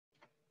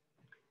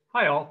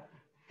Hi all.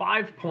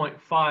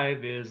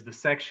 5.5 is the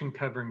section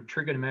covering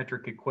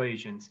trigonometric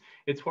equations.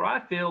 It's what I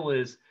feel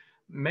is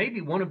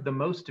maybe one of the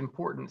most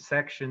important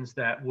sections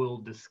that we'll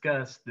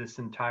discuss this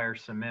entire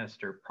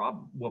semester.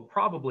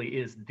 Probably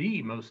is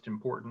the most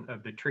important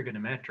of the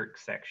trigonometric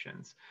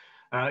sections.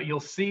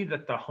 You'll see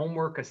that the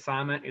homework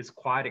assignment is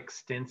quite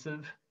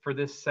extensive for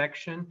this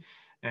section.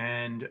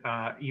 And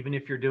even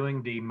if you're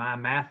doing the My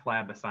Math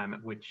Lab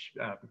assignment, which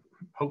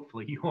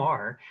hopefully you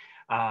are,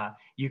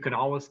 you can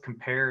always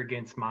compare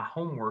against my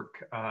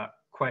homework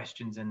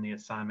questions in the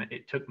assignment.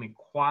 It took me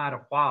quite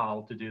a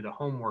while to do the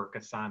homework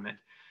assignment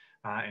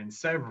and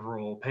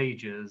several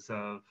pages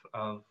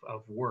of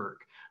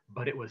work,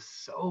 but it was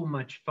so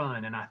much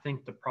fun. And I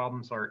think the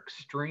problems are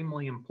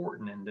extremely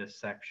important in this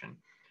section.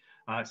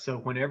 So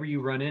whenever you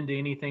run into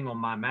anything on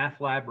My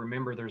Math Lab,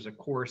 remember there's a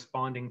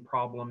corresponding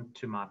problem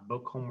to my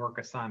book homework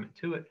assignment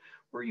to it,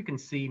 where you can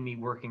see me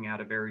working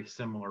out a very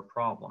similar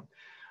problem.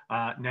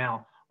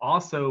 Now,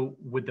 also,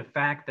 with the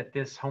fact that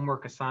this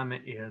homework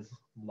assignment is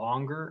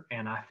longer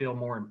and I feel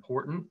more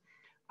important,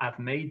 I've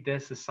made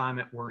this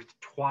assignment worth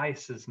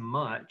twice as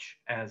much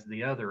as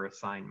the other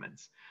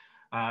assignments.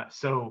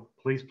 So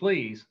please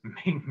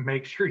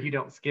make sure you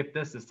don't skip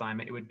this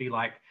assignment. It would be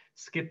like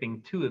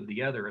skipping two of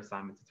the other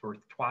assignments. It's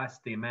worth twice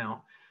the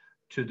amount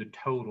to the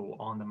total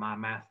on the My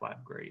Math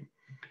Lab grade.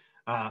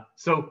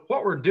 So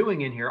what we're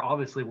doing in here,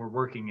 obviously we're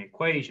working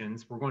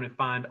equations. We're going to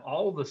find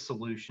all the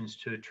solutions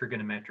to a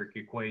trigonometric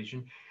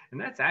equation, and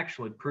that's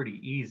actually pretty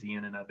easy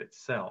in and of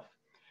itself.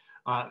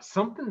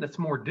 Something that's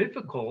more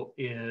difficult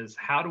is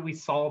how do we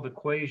solve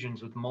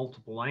equations with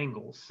multiple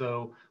angles?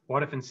 So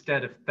what if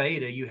instead of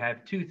theta, you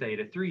have 2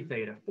 theta, 3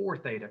 theta, 4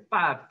 theta,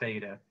 5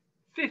 theta,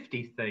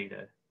 50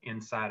 theta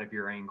inside of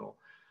your angle?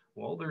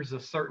 Well, there's a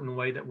certain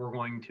way that we're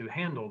going to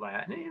handle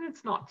that, and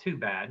it's not too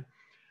bad.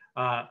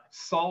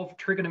 Solve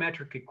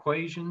trigonometric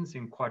equations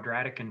in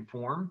quadratic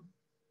form.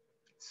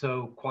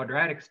 So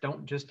quadratics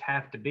don't just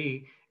have to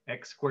be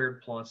x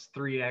squared plus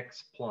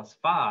 3x plus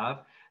 5.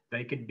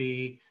 They could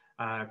be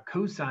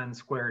cosine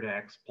squared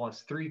x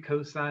plus 3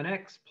 cosine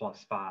x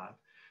plus 5.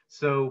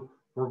 So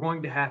we're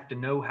going to have to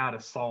know how to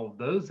solve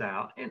those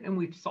out. And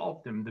we've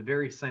solved them the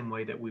very same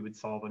way that we would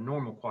solve a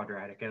normal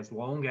quadratic, as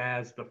long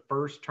as the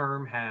first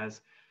term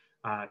has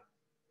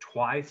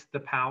twice the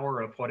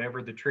power of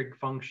whatever the trig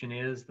function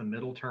is, the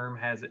middle term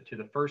has it to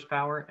the first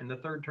power, and the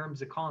third term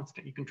is a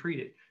constant. You can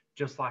treat it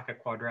just like a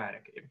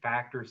quadratic. It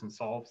factors and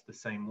solves the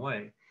same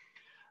way.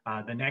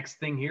 The next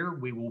thing here,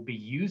 we will be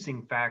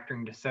using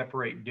factoring to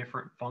separate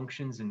different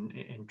functions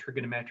in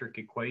trigonometric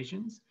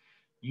equations,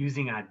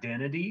 using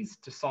identities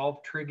to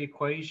solve trig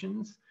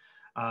equations.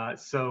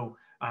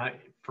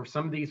 For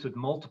some of these with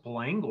multiple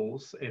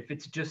angles, if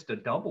it's just a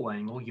double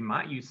angle, you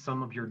might use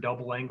some of your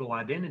double angle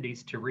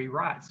identities to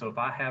rewrite. So if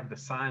I have the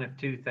sine of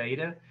 2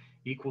 theta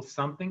equals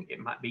something, it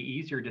might be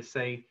easier to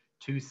say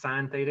 2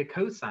 sine theta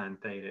cosine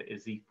theta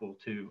is equal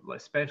to,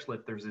 especially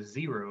if there's a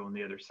 0 on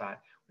the other side,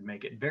 would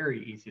make it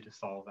very easy to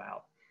solve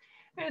out.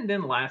 And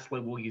then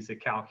lastly, we'll use a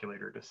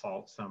calculator to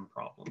solve some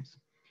problems.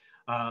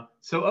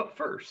 So up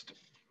first,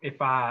 if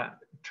I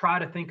try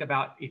to think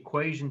about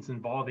equations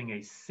involving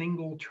a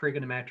single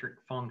trigonometric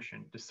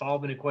function, to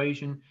solve an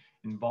equation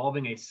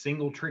involving a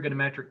single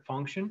trigonometric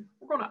function,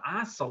 we're going to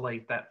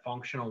isolate that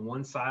function on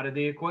one side of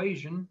the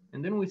equation,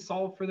 and then we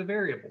solve for the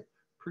variable.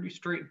 Pretty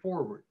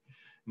straightforward.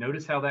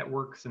 Notice how that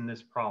works in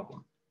this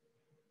problem.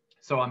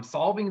 So I'm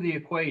solving the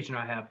equation.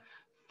 I have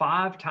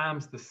 5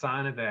 times the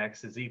sine of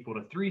x is equal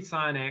to 3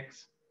 sine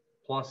x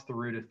plus the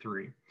root of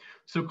 3.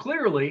 So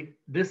clearly,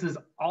 this is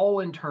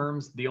all in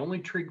terms, the only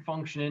trig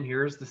function in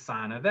here is the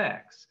sine of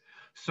x.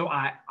 So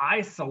I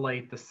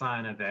isolate the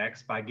sine of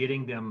x by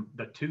getting them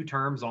the 2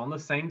 terms on the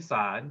same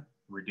side,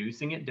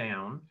 reducing it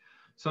down.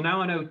 So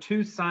now I know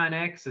 2 sine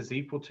x is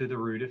equal to the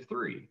root of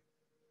 3.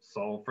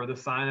 Solve for the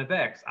sine of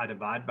x. I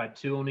divide by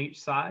 2 on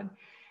each side.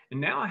 And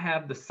now I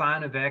have the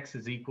sine of x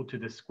is equal to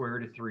the square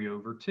root of 3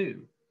 over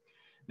 2.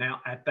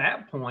 Now, at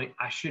that point,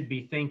 I should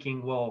be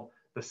thinking, well,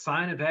 the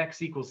sine of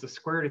x equals the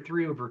square root of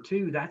 3 over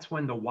 2. That's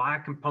when the y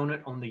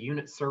component on the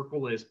unit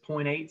circle is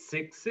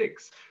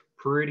 0.866,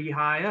 pretty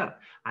high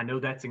up. I know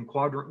that's in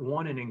quadrant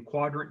 1 and in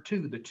quadrant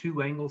 2. The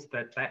two angles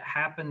that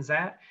happens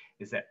at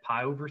is at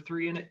pi over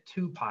 3 and at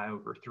 2 pi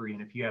over 3.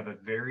 And if you have a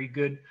very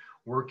good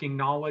working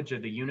knowledge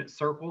of the unit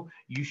circle,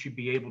 you should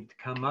be able to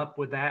come up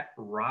with that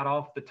right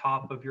off the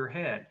top of your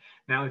head.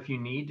 Now, if you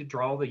need to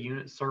draw the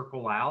unit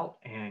circle out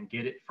and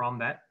get it from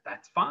that,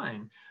 that's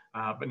fine.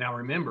 But now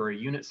remember, a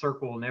unit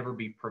circle will never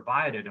be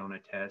provided on a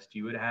test.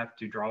 You would have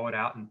to draw it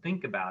out and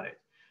think about it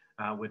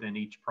within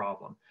each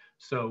problem.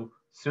 So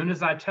as soon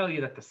as I tell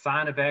you that the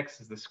sine of x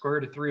is the square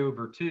root of 3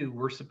 over 2,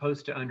 we're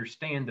supposed to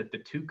understand that the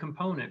two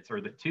components, or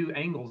the two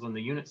angles on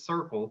the unit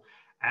circle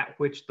at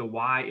which the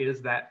y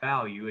is that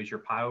value, is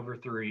your pi over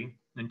 3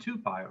 and 2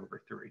 pi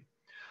over 3.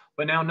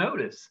 But now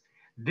notice,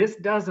 this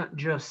doesn't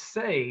just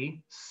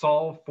say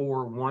solve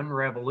for 1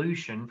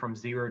 revolution from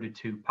 0 to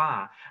 2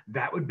 pi.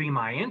 That would be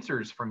my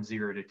answers from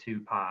 0 to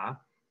 2 pi,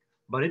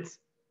 but it's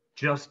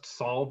just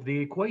solve the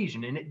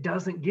equation, and it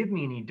doesn't give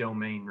me any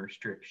domain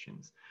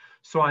restrictions.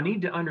 So I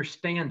need to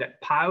understand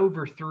that pi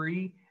over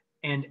 3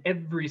 and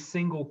every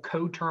single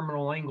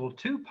coterminal angle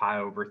to pi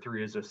over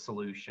 3 is a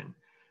solution.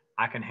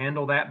 I can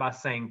handle that by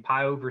saying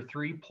pi over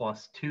 3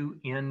 plus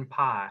 2n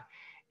pi.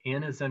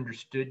 N is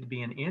understood to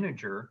be an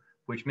integer,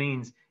 which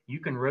means you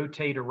can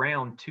rotate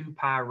around 2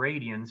 pi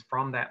radians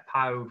from that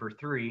pi over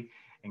 3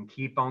 and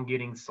keep on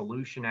getting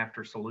solution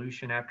after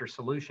solution after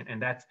solution.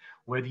 And that's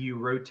whether you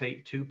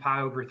rotate 2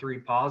 pi over 3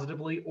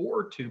 positively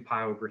or 2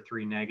 pi over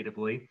 3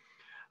 negatively,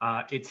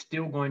 it's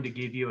still going to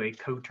give you a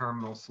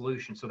coterminal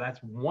solution. So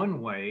that's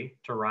one way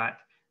to write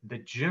the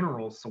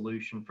general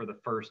solution for the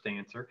first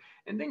answer.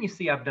 And then you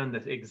see I've done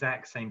the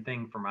exact same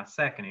thing for my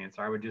second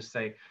answer. I would just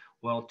say,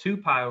 well, 2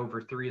 pi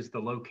over 3 is the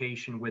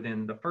location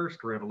within the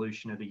first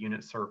revolution of the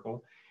unit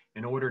circle.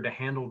 In order to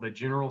handle the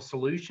general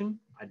solution,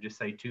 I'd just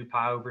say 2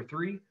 pi over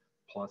 3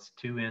 plus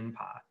 2n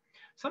pi.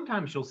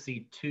 Sometimes you'll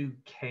see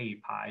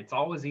 2k pi. It's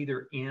always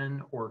either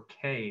n or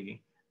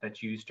k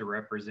that's used to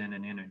represent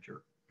an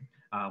integer.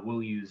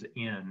 We'll use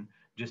n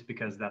just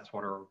because that's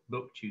what our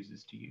book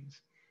chooses to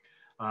use.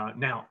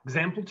 Now,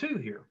 example 2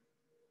 here.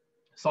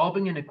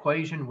 Solving an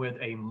equation with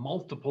a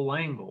multiple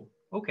angle.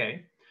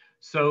 Okay,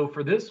 so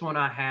for this one,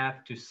 I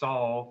have to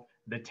solve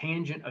the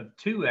tangent of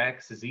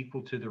 2x is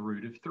equal to the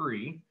root of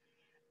 3.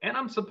 And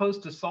I'm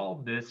supposed to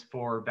solve this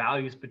for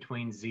values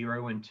between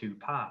 0 and 2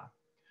 pi.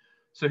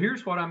 So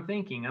here's what I'm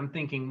thinking. I'm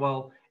thinking,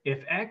 well,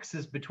 if x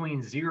is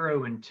between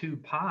 0 and 2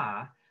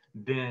 pi,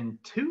 then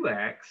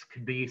 2x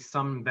could be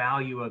some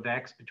value of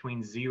x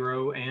between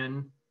 0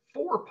 and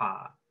 4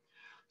 pi.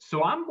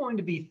 So I'm going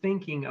to be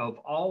thinking of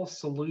all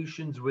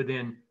solutions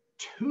within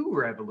 2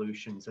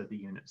 revolutions of the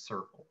unit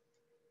circle.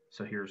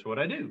 So here's what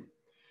I do.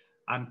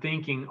 I'm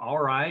thinking, all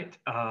right,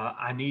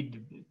 I need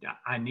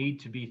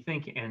to be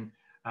thinking, and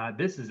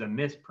this is a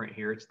misprint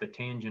here. It's the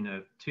tangent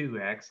of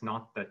 2x,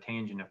 not the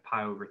tangent of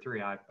pi over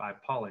 3. I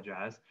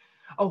apologize.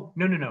 Oh,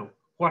 no.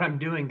 What I'm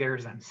doing there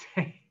is I'm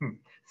saying,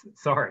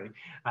 sorry,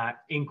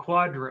 in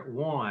quadrant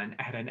 1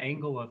 at an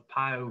angle of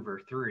pi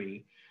over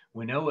 3,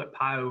 we know at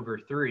pi over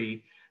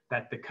 3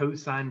 that the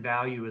cosine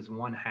value is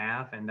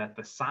 1/2 and that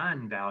the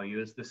sine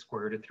value is the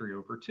square root of 3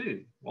 over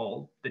 2.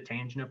 Well, the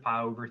tangent of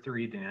pi over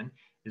 3 then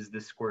is the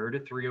square root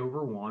of 3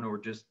 over 1, or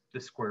just the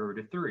square root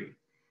of 3.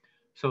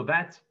 So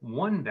that's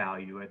one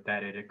value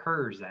that it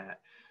occurs at.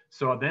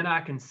 So then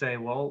I can say,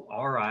 well,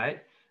 all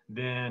right,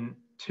 then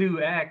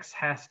 2x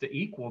has to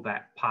equal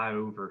that pi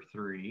over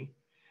 3.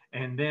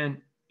 And then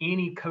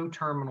any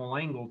coterminal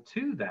angle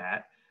to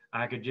that,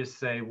 I could just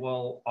say,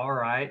 well, all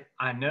right,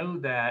 I know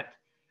that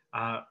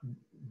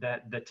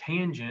that the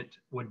tangent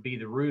would be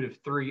the root of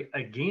 3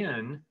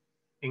 again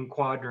in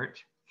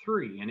quadrant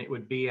 3, and it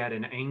would be at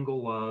an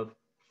angle of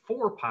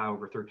 4 pi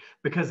over 3.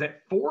 Because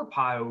at 4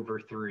 pi over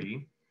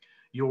 3,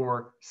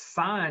 your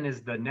sine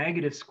is the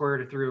negative square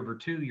root of 3 over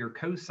 2. Your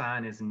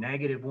cosine is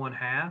negative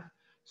 1/2.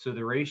 So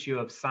the ratio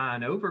of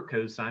sine over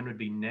cosine would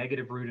be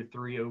negative root of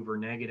 3 over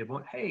negative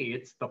 1. Hey,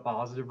 it's the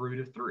positive root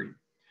of 3.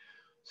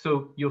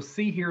 So you'll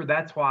see here,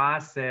 that's why I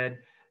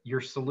said your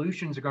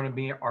solutions are going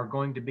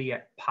to be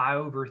at pi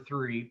over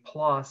 3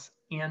 plus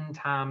n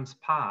times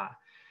pi.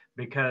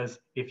 Because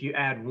if you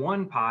add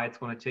 1 pi, it's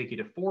going to take you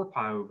to 4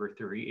 pi over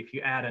 3. If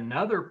you add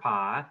another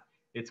pi,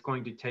 it's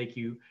going to take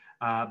you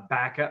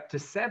back up to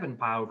 7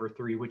 pi over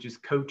 3, which is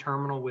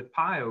coterminal with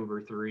pi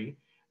over 3.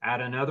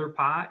 Add another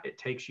pi, it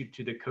takes you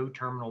to the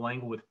coterminal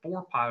angle with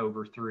 4 pi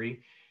over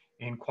 3.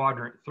 In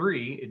quadrant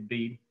 3, it'd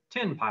be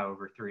 10 pi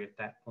over 3 at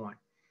that point.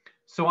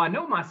 So I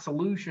know my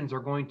solutions are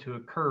going to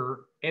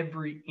occur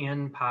every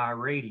n pi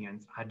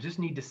radians. I just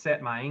need to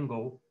set my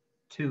angle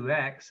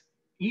 2x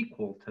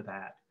equal to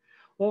that.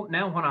 Well,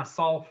 now when I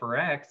solve for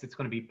x, it's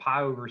going to be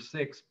pi over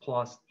 6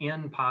 plus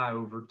n pi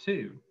over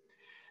 2.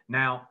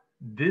 Now,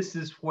 this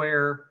is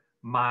where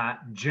my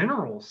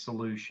general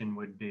solution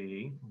would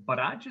be, but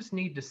I just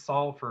need to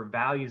solve for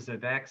values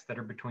of x that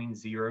are between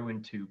 0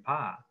 and 2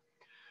 pi.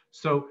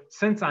 So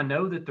since I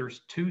know that there's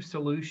 2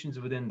 solutions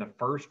within the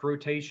first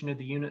rotation of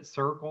the unit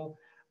circle,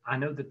 I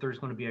know that there's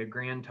going to be a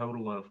grand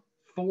total of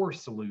 4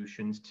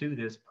 solutions to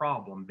this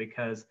problem,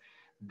 because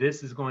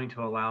this is going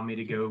to allow me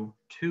to go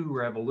 2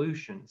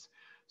 revolutions.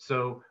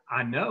 So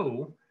I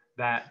know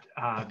that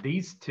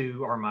these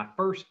 2 are my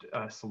first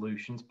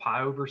solutions,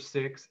 pi over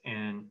 6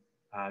 and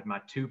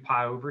my 2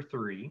 pi over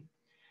 3.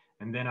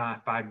 And then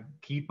if I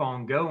keep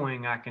on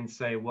going, I can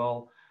say,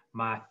 well,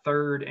 my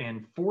third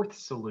and fourth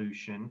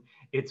solution,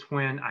 it's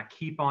when I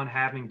keep on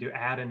having to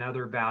add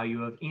another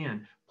value of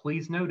n.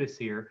 Please notice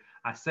here,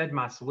 I said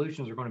my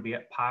solutions are going to be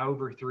at pi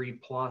over 3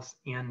 plus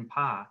n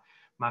pi.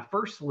 My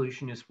first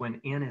solution is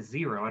when n is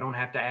 0. I don't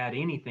have to add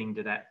anything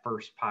to that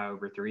first pi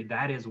over 3.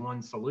 That is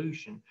one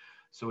solution.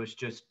 So it's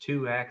just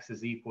 2x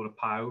is equal to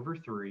pi over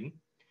 3.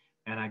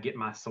 And I get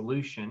my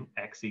solution,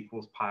 x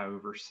equals pi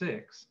over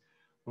 6.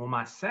 Well,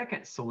 my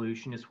second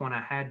solution is when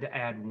I had to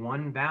add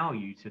one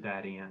value to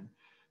that n.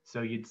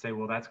 So you'd say,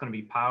 well, that's going to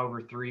be pi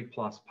over 3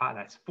 plus pi.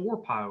 That's 4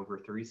 pi over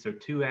 3. So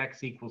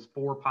 2x equals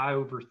 4 pi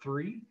over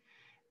 3.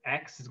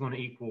 x is going to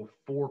equal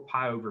 4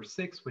 pi over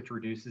 6, which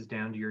reduces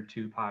down to your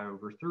 2 pi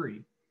over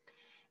 3.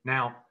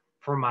 Now,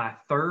 for my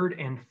third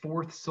and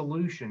fourth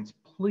solutions,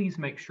 please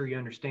make sure you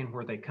understand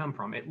where they come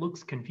from. It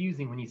looks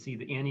confusing when you see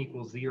the n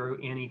equals 0,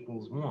 n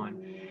equals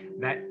 1.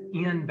 That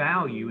n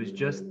value is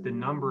just the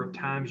number of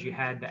times you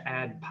had to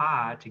add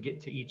pi to get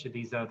to each of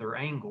these other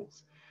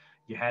angles.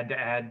 You had to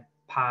add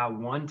pi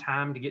 1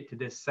 time to get to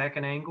this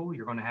second angle.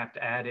 You're going to have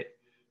to add it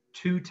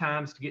 2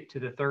 times to get to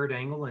the third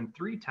angle and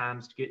 3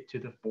 times to get to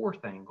the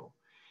fourth angle.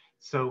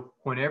 So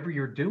whenever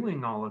you're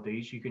doing all of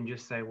these, you can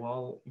just say,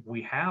 well,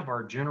 we have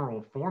our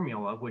general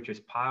formula, which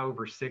is pi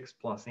over 6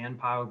 plus n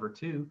pi over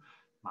 2.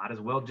 Might as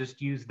well just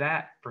use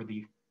that for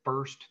the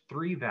first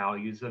 3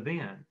 values of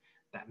n.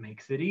 That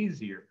makes it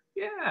easier.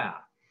 Yeah.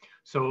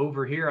 So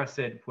over here, I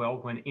said, well,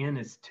 when n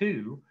is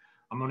 2,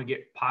 I'm going to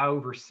get pi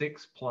over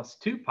 6 plus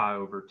 2 pi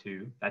over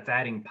 2. That's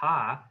adding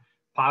pi.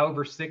 Pi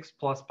over 6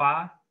 plus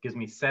pi gives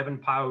me 7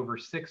 pi over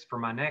 6 for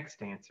my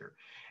next answer.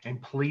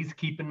 And please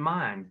keep in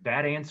mind,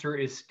 that answer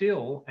is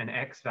still an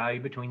x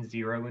value between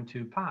 0 and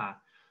 2 pi.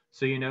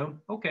 So you know,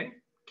 okay,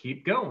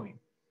 keep going.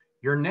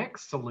 Your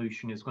next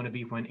solution is going to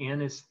be when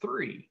n is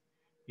 3.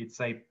 You'd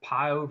say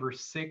pi over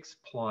 6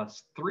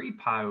 plus 3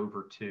 pi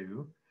over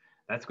 2.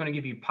 That's going to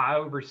give you pi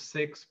over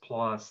 6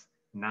 plus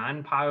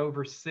 9 pi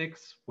over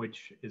 6,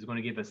 which is going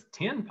to give us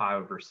 10 pi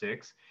over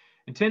 6.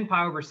 And 10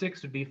 pi over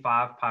 6 would be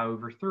 5 pi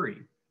over 3.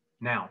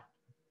 Now,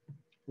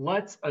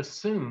 let's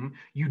assume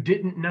you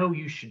didn't know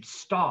you should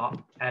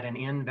stop at an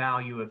n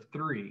value of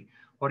 3.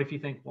 What if you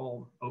think,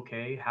 well,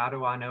 okay, how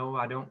do I know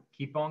I don't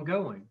keep on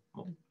going?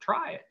 Well,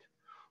 try it.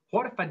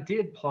 What if I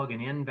did plug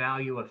an n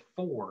value of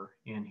 4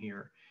 in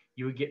here?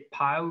 You would get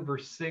pi over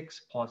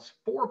 6 plus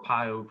 4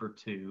 pi over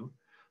 2.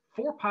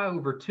 4 pi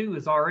over 2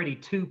 is already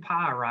 2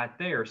 pi right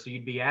there. So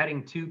you'd be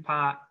adding 2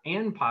 pi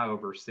and pi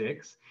over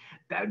 6.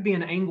 That would be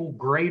an angle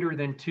greater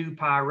than 2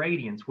 pi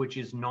radians, which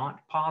is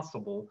not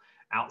possible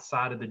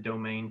outside of the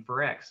domain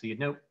for x. So you'd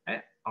know,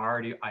 I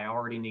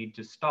already need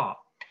to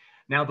stop.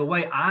 Now, the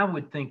way I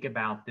would think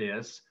about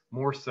this,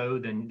 more so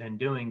than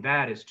doing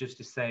that, is just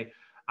to say,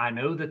 I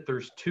know that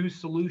there's 2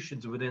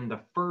 solutions within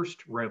the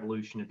first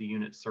revolution of the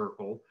unit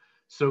circle.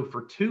 So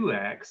for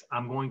 2x,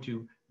 I'm going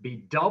to be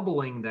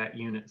doubling that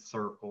unit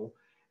circle,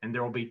 and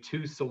there will be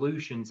 2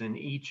 solutions in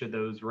each of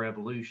those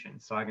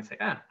revolutions. So I can say,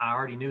 I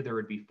already knew there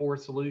would be 4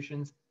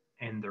 solutions,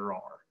 and there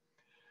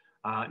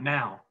are.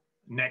 Now,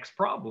 next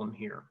problem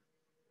here.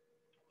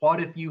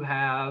 What if you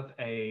have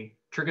a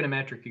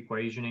trigonometric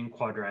equation in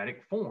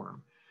quadratic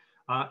form?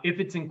 If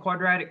it's in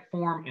quadratic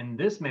form in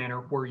this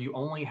manner, where you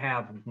only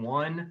have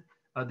one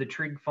of the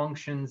trig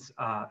functions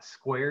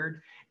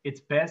squared, it's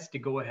best to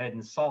go ahead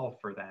and solve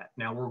for that.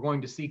 Now we're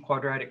going to see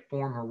quadratic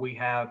form where we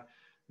have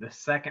the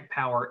second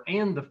power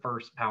and the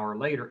first power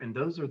later, and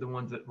those are the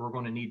ones that we're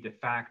going to need to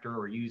factor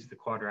or use the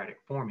quadratic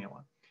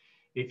formula.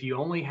 If you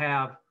only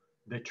have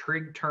the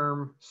trig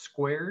term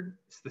squared,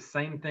 it's the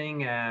same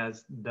thing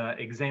as the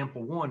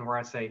example 1 where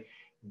I say,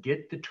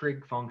 get the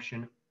trig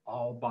function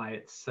all by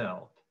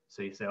itself.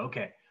 So you say,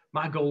 okay,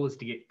 my goal is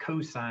to get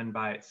cosine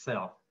by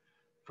itself.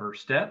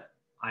 First step,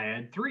 I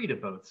add 3 to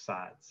both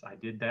sides. I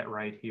did that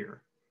right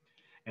here.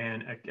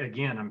 And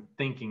again, I'm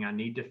thinking I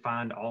need to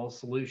find all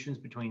solutions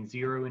between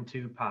 0 and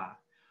 2 pi.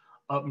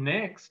 Up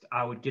next,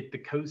 I would get the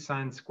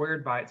cosine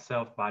squared by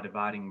itself by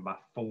dividing by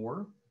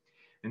 4.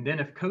 And then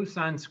if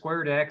cosine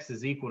squared x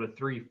is equal to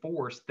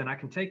 3/4, then I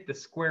can take the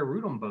square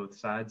root on both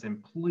sides.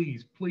 And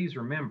please, please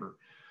remember,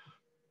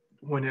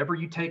 whenever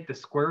you take the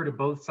square root of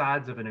both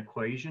sides of an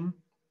equation,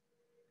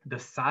 the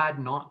side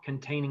not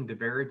containing the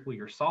variable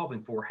you're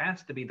solving for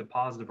has to be the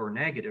positive or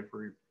negative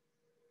root.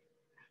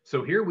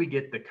 So here we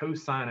get the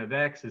cosine of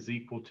x is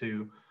equal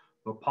to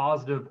the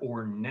positive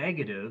or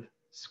negative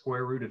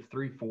square root of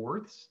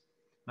 3/4.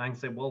 And I can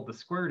say, well, the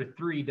square root of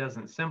 3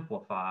 doesn't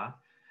simplify,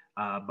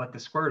 but the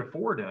square root of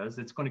 4 does.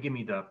 It's going to give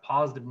me the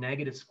positive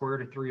negative square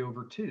root of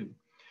 3/2.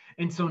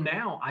 And so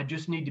now I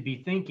just need to be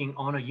thinking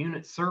on a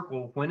unit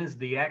circle, when is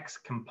the x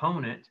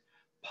component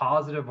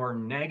positive or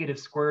negative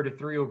square root of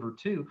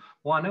 3/2?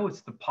 Well, I know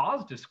it's the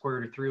positive square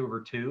root of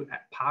 3/2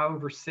 at pi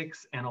over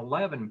 6 and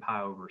 11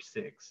 pi over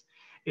 6.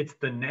 It's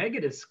the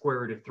negative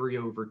square root of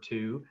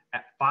 3/2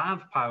 at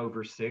 5 pi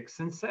over 6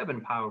 and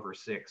 7 pi over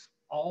 6.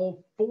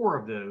 All 4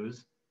 of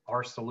those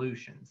are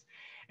solutions.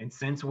 And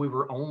since we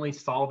were only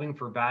solving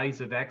for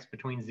values of x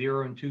between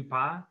 0 and 2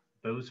 pi,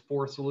 those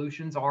 4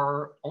 solutions are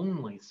our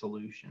only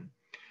solution.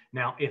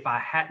 Now, if I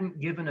hadn't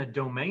given a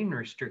domain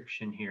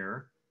restriction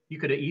here, you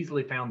could have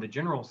easily found the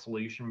general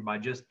solution by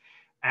just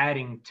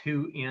adding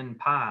 2n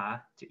pi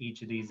to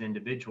each of these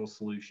individual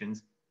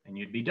solutions, and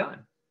you'd be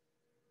done.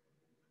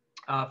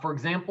 For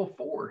example,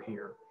 4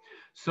 here.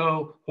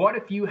 So what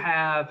if you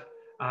have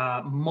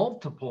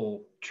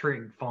multiple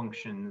trig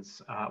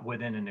functions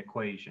within an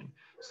equation?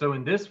 So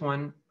in this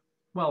one,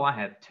 well, I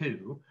have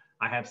 2.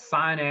 I have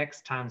sine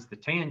x times the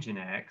tangent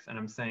x, and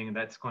I'm saying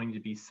that's going to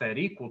be set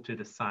equal to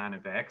the sine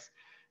of x.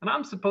 And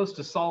I'm supposed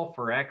to solve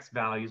for x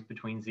values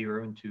between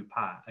 0 and 2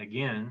 pi.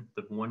 Again,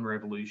 the 1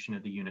 revolution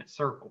of the unit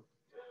circle.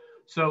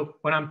 So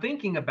when I'm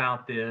thinking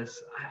about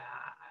this,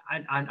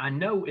 I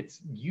know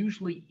it's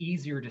usually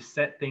easier to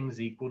set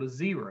things equal to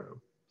 0.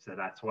 So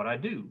that's what I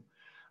do.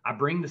 I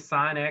bring the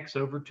sine x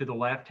over to the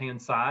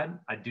left-hand side.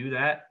 I do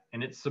that,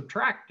 and it's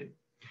subtracted.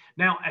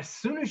 Now, as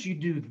soon as you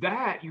do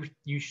that,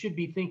 you should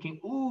be thinking,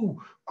 ooh,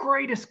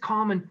 greatest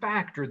common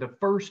factor, the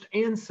first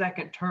and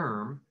second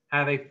term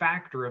have a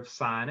factor of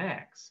sine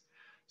x.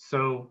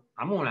 So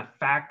I'm going to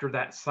factor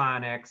that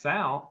sine x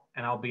out,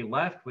 and I'll be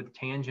left with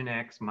tangent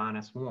x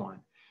minus 1.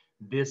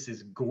 This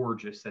is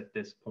gorgeous at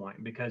this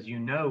point because you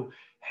know,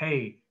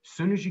 hey, as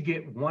soon as you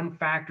get one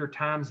factor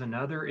times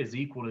another is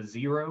equal to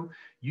 0,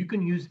 you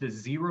can use the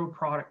zero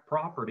product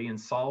property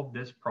and solve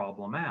this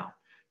problem out.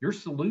 Your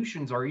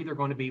solutions are either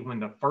going to be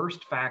when the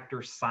first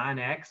factor sine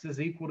x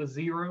is equal to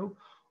 0,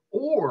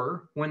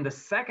 or when the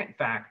second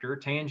factor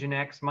tangent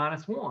x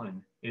minus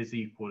 1 is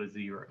equal to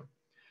 0.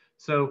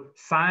 So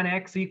sine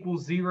x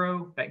equals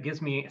 0, that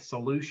gives me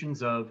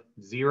solutions of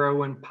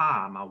 0 and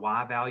pi. My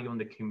y value on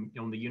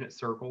the unit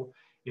circle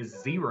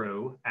is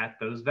 0 at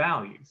those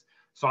values.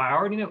 So I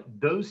already know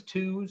those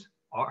two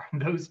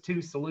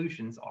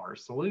solutions are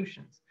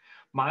solutions.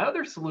 My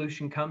other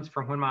solution comes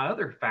from when my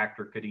other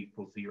factor could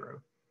equal 0.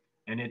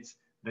 And it's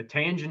the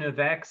tangent of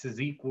x is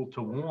equal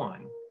to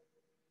 1.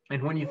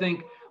 And when you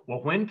think,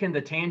 well, when can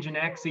the tangent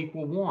x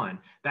equal 1?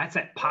 That's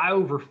at pi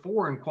over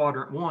 4 in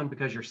quadrant 1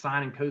 because your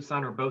sine and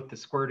cosine are both the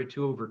square root of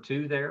 2 over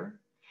 2 there.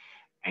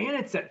 And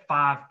it's at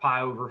 5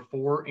 pi over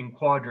 4 in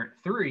quadrant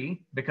 3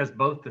 because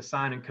both the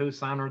sine and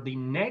cosine are the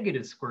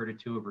negative square root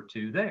of 2 over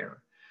 2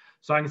 there.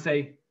 So I can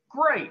say,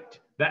 great,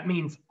 that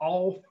means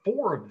all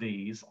 4 of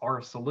these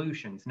are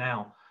solutions.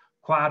 Now,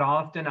 quite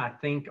often, I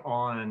think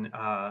on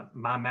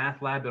my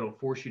math lab, it'll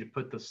force you to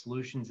put the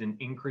solutions in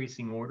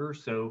increasing order.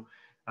 So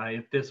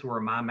if this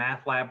were my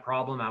math lab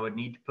problem, I would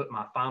need to put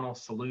my final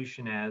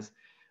solution as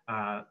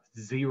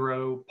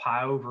 0,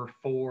 pi over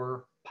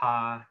 4,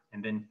 pi,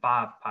 and then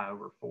 5 pi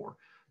over 4.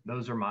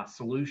 Those are my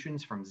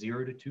solutions from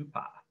 0 to 2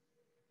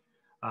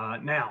 pi.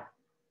 Now,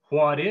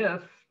 what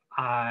if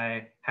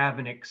I have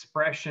an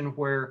expression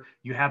where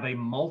you have a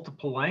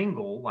multiple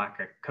angle, like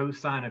a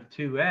cosine of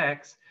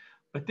 2x,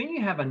 but then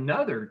you have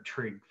another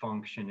trig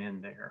function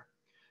in there?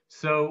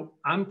 So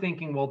I'm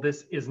thinking, well,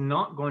 this is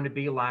not going to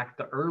be like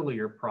the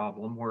earlier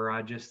problem where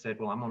I just said,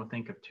 well, I'm going to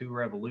think of 2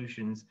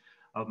 revolutions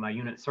of my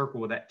unit circle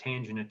with that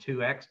tangent of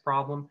 2x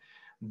problem.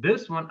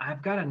 This one,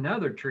 I've got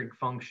another trig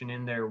function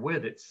in there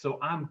with it. So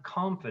I'm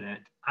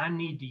confident I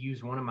need to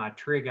use one of my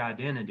trig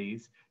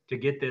identities to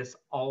get this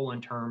all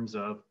in terms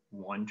of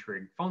one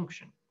trig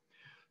function.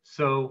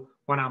 So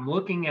when I'm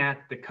looking at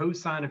the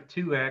cosine of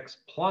 2x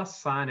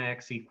plus sine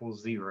x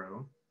equals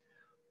 0,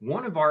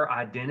 one of our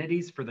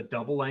identities for the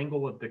double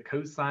angle of the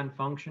cosine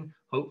function,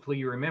 hopefully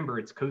you remember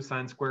it's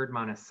cosine squared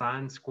minus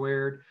sine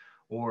squared,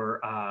 or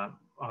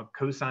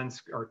cosine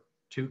or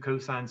 2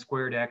 cosine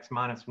squared x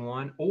minus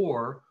 1,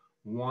 or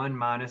 1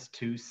 minus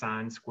 2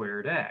 sine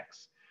squared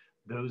x.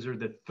 Those are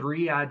the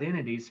 3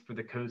 identities for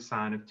the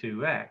cosine of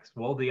 2x.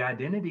 Well, the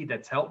identity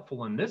that's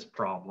helpful in this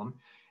problem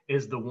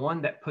is the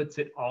one that puts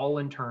it all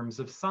in terms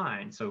of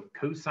sine. So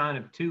cosine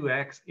of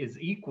 2x is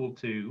equal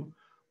to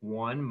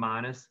 1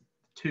 minus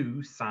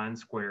 2 sine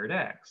squared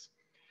x.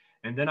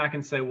 And then I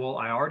can say, well,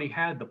 I already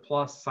had the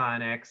plus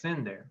sine x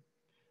in there.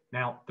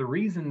 Now, the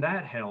reason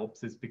that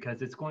helps is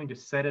because it's going to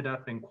set it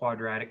up in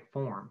quadratic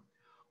form.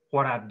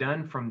 What I've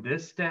done from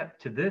this step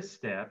to this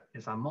step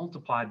is I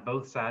multiplied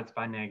both sides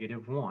by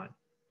 -1.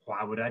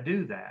 Why would I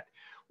do that?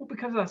 Well,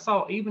 because I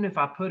saw even if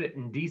I put it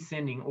in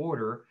descending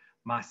order,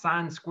 my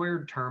sine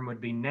squared term would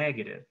be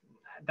negative.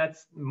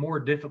 That's more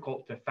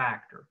difficult to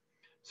factor.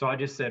 So I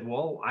just said,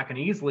 well, I can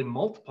easily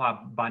multiply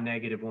by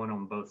 -1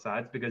 on both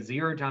sides because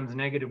 0 times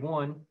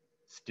 -1,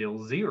 still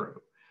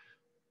 0.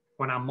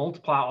 When I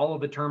multiply all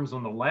of the terms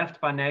on the left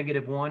by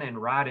 -1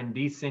 and right in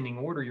descending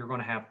order, you're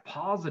going to have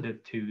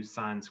positive 2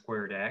 sine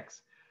squared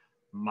x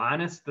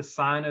minus the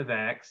sine of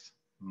x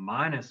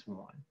minus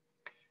 1.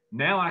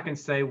 Now I can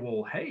say,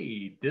 well,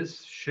 hey,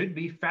 this should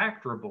be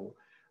factorable.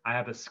 I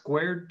have a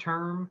squared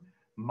term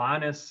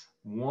minus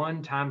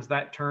 1 times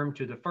that term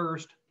to the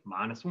first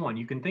minus 1.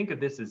 You can think of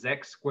this as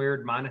x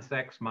squared minus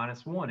x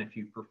minus 1 if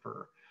you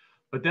prefer.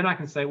 But then I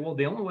can say, well,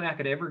 the only way I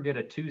could ever get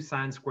a 2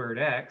 sine squared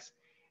x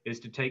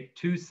is to take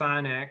 2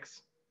 sine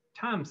x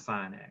times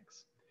sine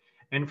x.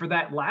 And for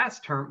that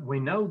last term, we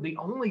know the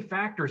only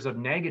factors of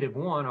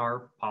 -1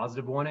 are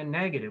 +1 and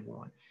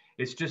 -1.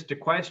 It's just a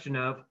question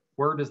of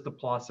where does the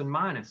plus and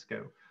minus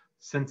go?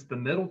 Since the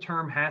middle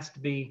term has to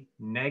be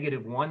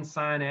 -1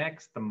 sine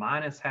x, the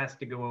minus has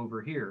to go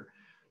over here.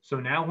 So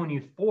now when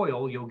you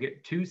FOIL, you'll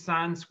get 2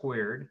 sine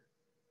squared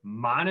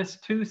minus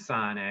 2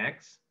 sine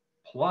x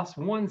plus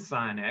 1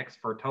 sine x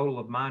for a total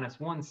of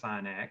 -1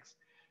 sine x.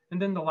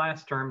 And then the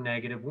last term,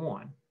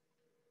 -1.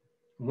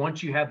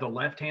 Once you have the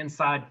left-hand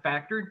side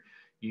factored,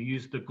 you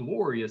use the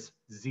glorious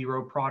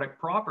zero product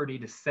property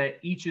to set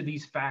each of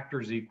these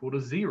factors equal to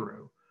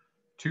 0.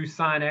 2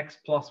 sine x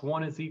plus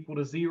 1 is equal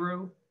to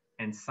 0,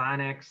 and sine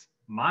x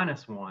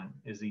minus 1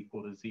 is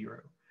equal to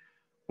 0.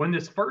 When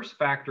this first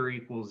factor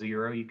equals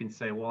 0, you can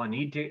say, well, I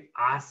need to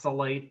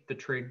isolate the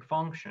trig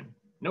function.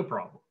 No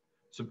problem.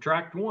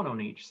 Subtract 1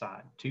 on each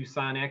side. 2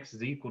 sine x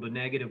is equal to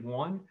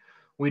 -1.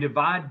 We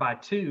divide by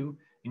 2,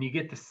 and you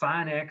get the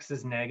sine x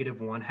is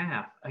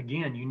 -1/2.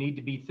 Again, you need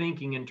to be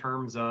thinking in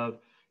terms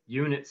of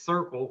unit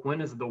circle.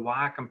 When is the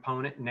y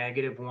component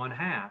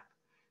 -1/2?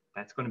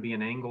 That's going to be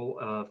an angle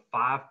of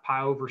 5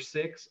 pi over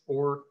 6,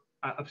 or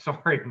I'm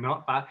sorry,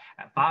 not 5.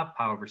 At 5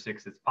 pi over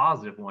 6, it's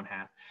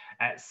 +1/2.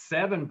 At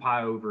 7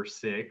 pi over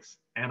 6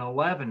 and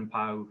 11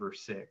 pi over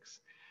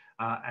 6,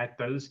 at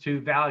those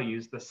two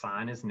values, the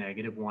sine is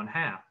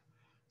 -1/2.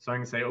 So I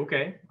can say,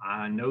 okay,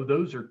 I know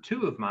those are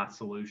two of my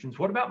solutions.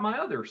 What about my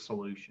other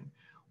solution?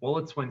 Well,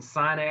 it's when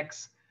sine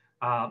x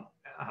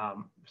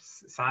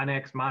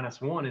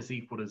minus 1 is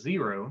equal to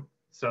 0.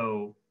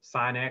 So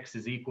sine x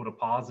is equal to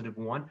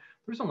 +1.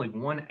 There's only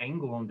one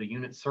angle on the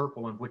unit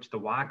circle in which the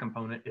y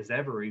component is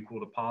ever equal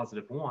to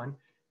 +1,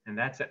 and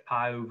that's at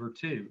pi over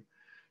 2.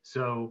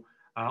 So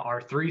our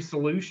three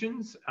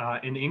solutions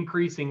in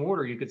increasing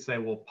order, you could say,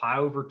 well, pi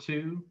over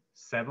 2,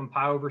 7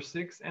 pi over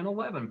 6, and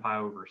 11 pi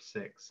over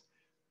 6.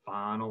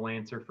 Final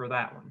answer for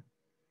that one.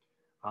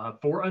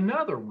 For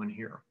another one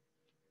here,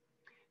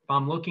 if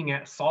I'm looking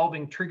at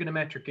solving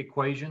trigonometric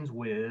equations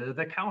with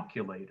a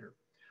calculator,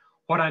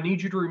 what I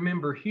need you to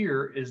remember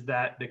here is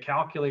that the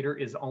calculator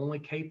is only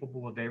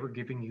capable of ever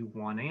giving you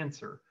one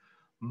answer.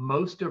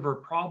 Most of our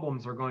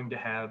problems are going to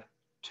have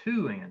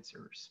two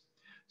answers.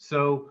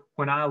 So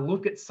when I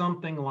look at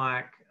something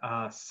like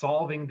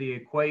solving the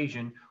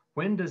equation,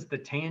 when does the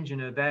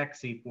tangent of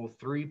x equal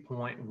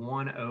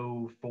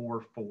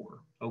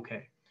 3.1044?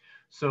 Okay,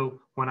 so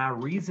when I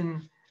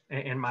reason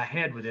in my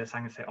head with this,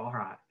 I can say, all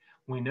right,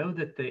 we know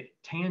that the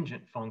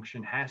tangent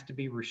function has to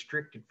be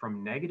restricted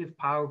from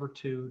 -pi over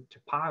 2 to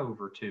pi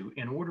over 2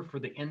 in order for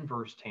the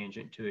inverse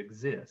tangent to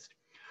exist.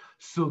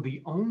 So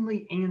the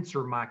only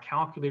answer my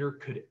calculator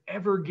could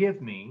ever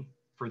give me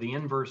for the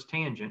inverse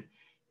tangent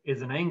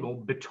is an angle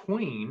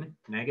between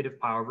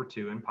 -pi over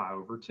 2 and pi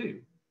over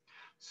 2.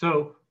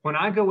 So when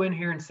I go in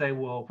here and say,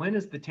 well, when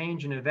is the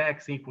tangent of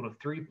x equal to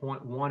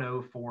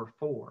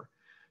 3.1044?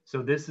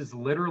 So this is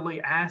literally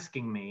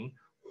asking me,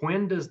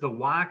 when does the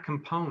y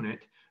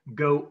component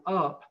go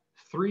up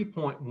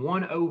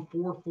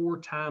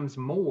 3.1044 times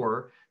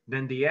more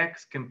than the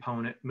x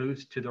component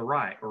moves to the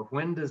right? Or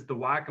when does the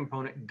y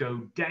component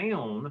go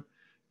down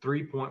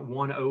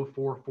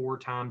 3.1044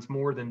 times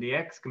more than the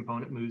x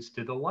component moves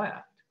to the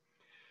left?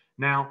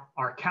 Now,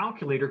 our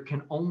calculator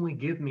can only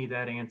give me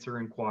that answer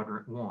in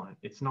quadrant 1.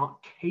 It's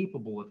not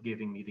capable of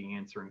giving me the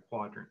answer in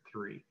quadrant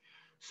 3.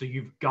 So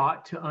you've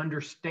got to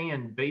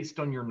understand, based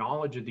on your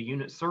knowledge of the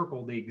unit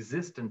circle, the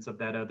existence of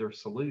that other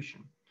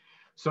solution.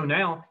 So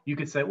now you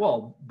could say,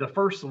 well, the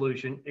first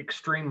solution,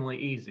 extremely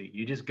easy.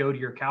 You just go to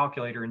your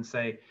calculator and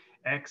say,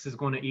 x is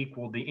going to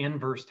equal the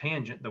inverse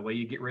tangent. The way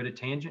you get rid of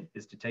tangent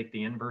is to take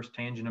the inverse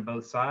tangent of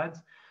both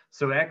sides.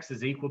 So x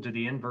is equal to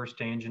the inverse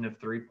tangent of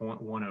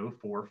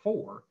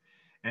 3.1044.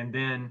 And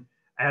then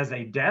as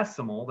a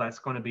decimal, that's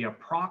going to be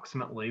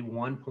approximately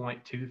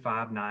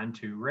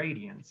 1.2592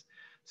 radians.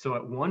 So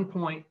at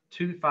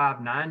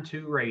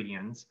 1.2592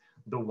 radians,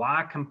 the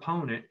y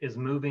component is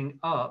moving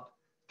up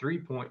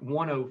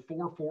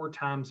 3.1044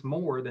 times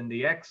more than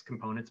the x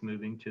component's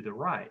moving to the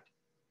right.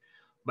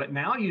 But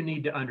now you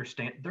need to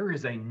understand there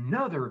is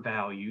another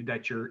value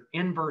that your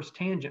inverse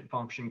tangent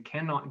function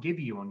cannot give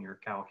you on your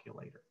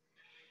calculator.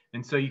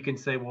 And so you can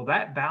say, well,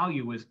 that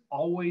value is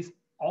always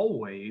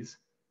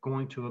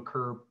going to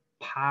occur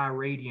pi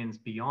radians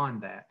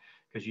beyond that.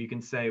 Because you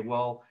can say,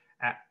 well,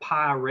 at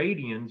pi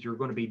radians, you're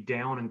going to be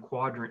down in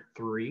quadrant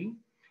 3,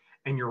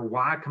 and your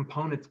y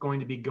component's going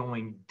to be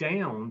going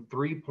down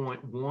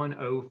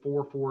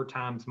 3.1044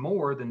 times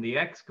more than the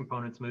x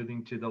component's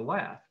moving to the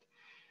left.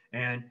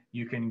 And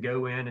you can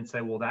go in and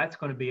say, well, that's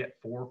going to be at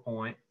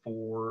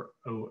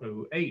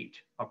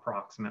 4.4008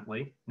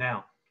 approximately.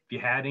 Now, if you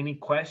had any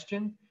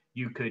question,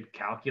 you could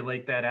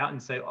calculate that out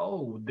and say,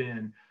 oh,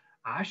 then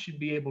I should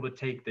be able to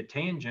take the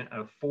tangent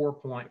of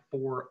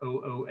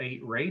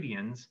 4.4008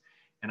 radians,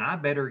 and I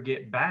better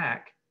get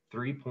back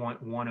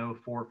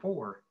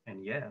 3.1044.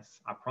 And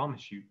yes, I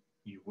promise you,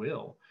 you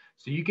will.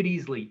 So you could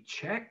easily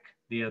check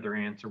the other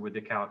answer with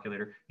the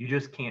calculator. You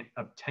just can't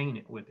obtain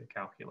it with the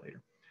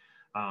calculator.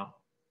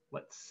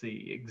 Let's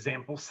see,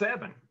 example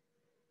 7.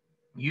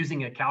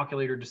 Using a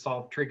calculator to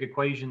solve trig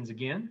equations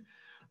again.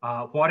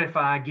 What if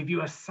I give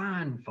you a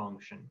sine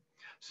function?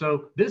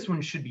 So this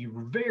one should be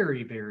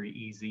very, very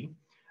easy.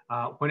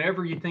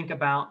 Whenever you think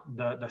about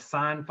the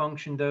sine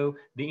function, though,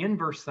 the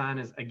inverse sine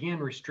is, again,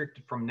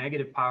 restricted from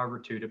 -pi over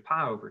 2 to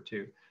pi over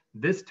 2.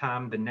 This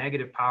time, the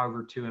 -pi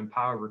over 2 and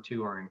pi over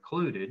 2 are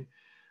included,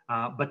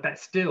 but that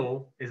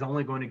still is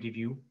only going to give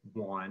you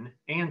one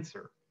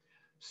answer.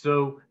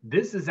 So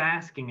this is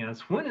asking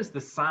us, when is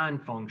the sine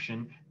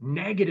function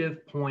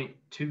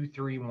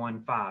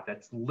 -0.2315?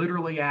 That's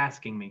literally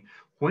asking me,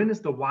 when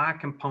is the y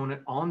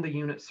component on the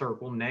unit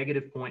circle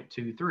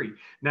 -0.23?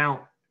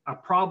 Now, a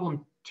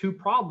problem 2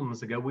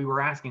 problems ago, we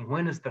were asking,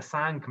 when is the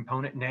sine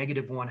component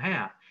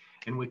 -1/2?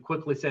 And we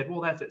quickly said,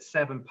 well, that's at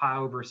 7 pi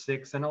over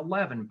 6 and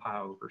 11 pi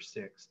over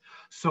 6.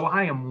 So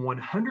I am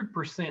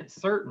 100%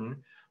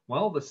 certain,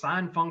 well, the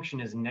sine function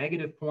is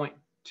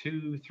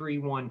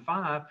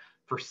 -0.2315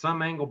 for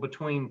some angle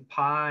between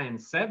pi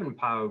and 7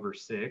 pi over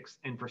 6,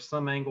 and for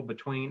some angle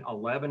between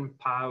 11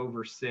 pi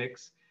over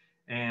 6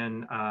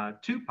 and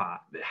 2 pi.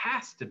 It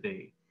has to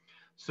be.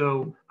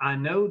 So I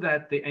know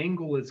that the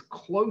angle is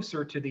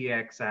closer to the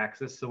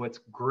x-axis, so it's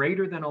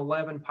greater than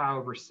 11 pi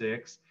over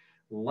 6,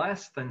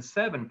 less than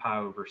 7 pi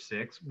over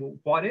 6. Well,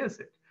 what is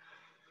it?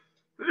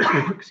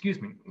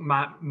 Excuse me.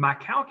 My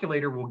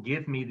calculator will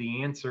give me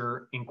the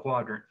answer in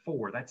quadrant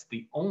 4. That's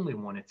the only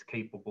one it's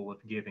capable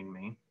of giving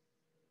me.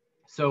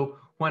 So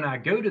when I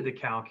go to the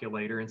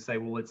calculator and say,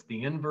 well, it's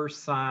the inverse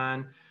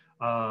sine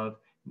of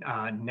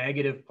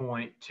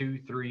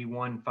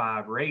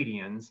 -0.2315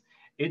 radians,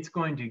 it's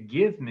going to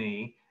give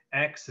me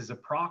x is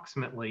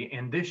approximately,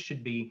 and this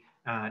should be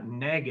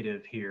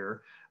negative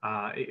here,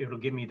 it'll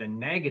give me the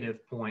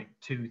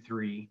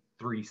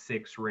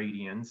 -0.2336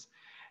 radians.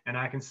 And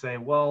I can say,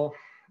 well,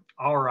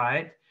 all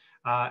right,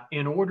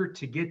 in order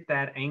to get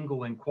that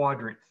angle in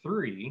quadrant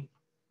 3,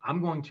 I'm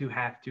going to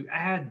have to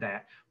add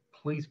that.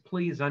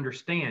 Please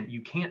understand,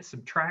 you can't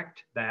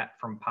subtract that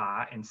from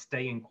pi and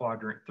stay in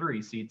quadrant 3.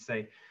 So you'd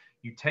say,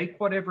 you take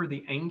whatever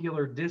the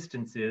angular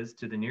distance is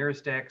to the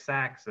nearest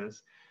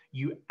x-axis,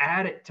 you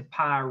add it to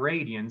pi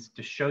radians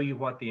to show you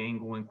what the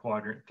angle in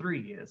quadrant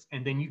 3 is.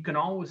 And then you can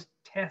always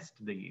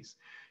test these.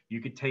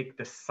 You could take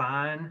the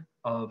sine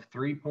of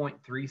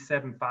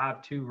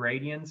 3.3752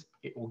 radians.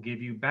 It will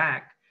give you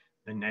back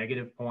the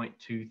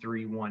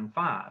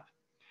 -0.2315.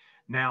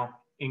 Now,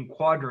 in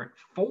quadrant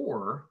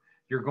 4,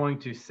 you're going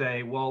to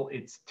say, well,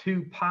 it's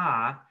 2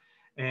 pi,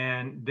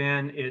 and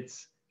then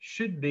it's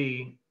should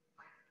be,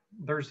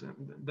 there's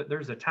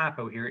a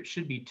typo here. It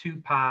should be 2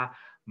 pi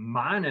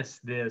minus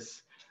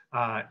this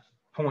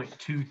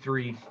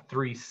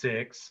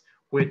 0.2336,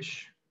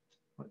 which,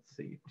 let's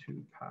see,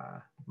 2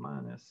 pi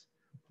minus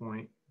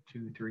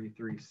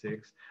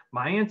 0.2336.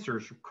 My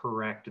answer's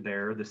correct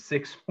there, the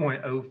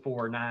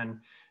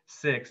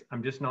 6.0496.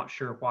 I'm just not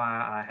sure why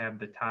I have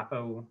the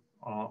typo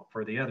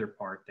for the other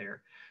part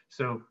there.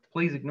 So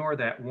please ignore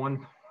that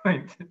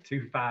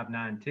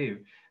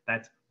 1.2592.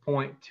 That's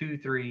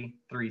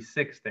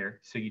 0.2336 there.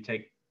 So you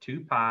take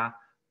 2 pi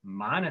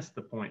minus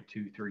the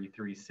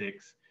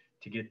 0.2336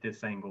 to get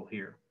this angle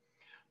here.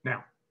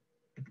 Now,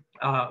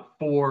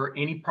 for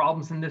any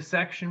problems in this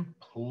section,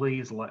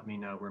 please let me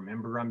know.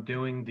 Remember, I'm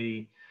doing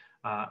the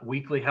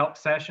weekly help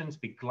sessions.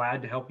 Be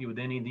glad to help you with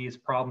any of these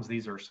problems.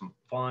 These are some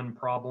fun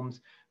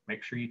problems.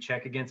 Make sure you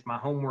check against my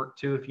homework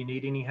too if you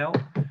need any help.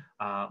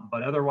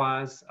 But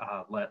otherwise,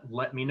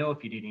 let me know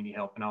if you need any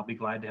help, and I'll be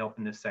glad to help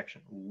in this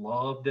section.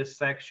 Love this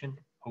section.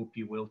 Hope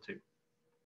you will too.